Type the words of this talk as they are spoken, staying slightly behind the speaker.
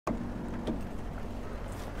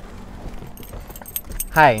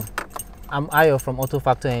Hi, I'm Ayo from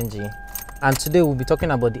Autofactor NG, and today we'll be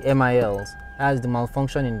talking about the MILs, that is the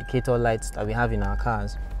malfunction indicator lights that we have in our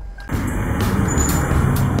cars.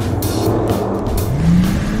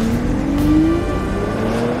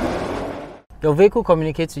 Your vehicle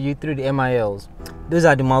communicates to you through the MILs. Those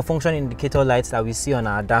are the malfunction indicator lights that we see on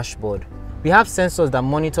our dashboard. We have sensors that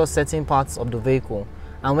monitor certain parts of the vehicle,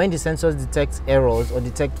 and when the sensors detect errors or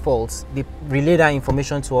detect faults, they relay that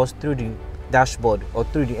information to us through the dashboard or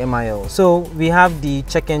through the MIL. So we have the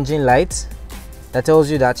check engine light that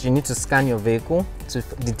tells you that you need to scan your vehicle to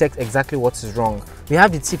detect exactly what is wrong. We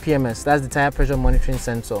have the TPMS, that's the tire pressure monitoring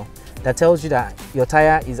sensor, that tells you that your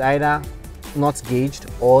tire is either not gauged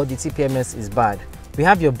or the TPMS is bad. We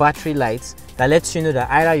have your battery light that lets you know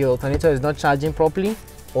that either your alternator is not charging properly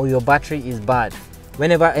or your battery is bad.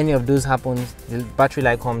 Whenever any of those happens, the battery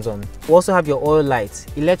light comes on. We also have your oil light.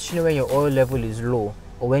 It lets you know when your oil level is low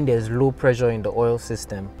or when there's low pressure in the oil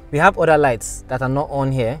system. We have other lights that are not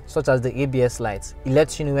on here, such as the ABS lights. It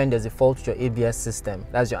lets you know when there's a fault with your ABS system,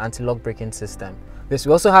 that's your anti-lock braking system. Yes,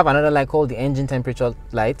 we also have another light called the engine temperature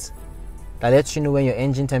light that lets you know when your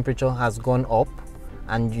engine temperature has gone up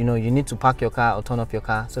and you need to park your car or turn off your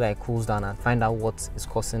car so that it cools down and find out what is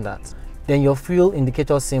causing that. Then your fuel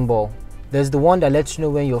indicator symbol. There's the one that lets you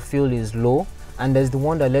know when your fuel is low, and there's the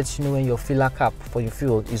one that lets you know when your filler cap for your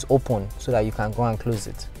fuel is open so that you can go and close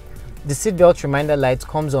it. The seatbelt reminder light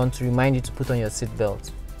comes on to remind you to put on your seatbelt.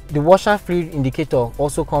 The washer fluid indicator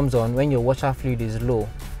also comes on when your washer fluid is low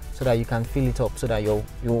so that you can fill it up so that you'll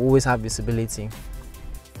always have visibility.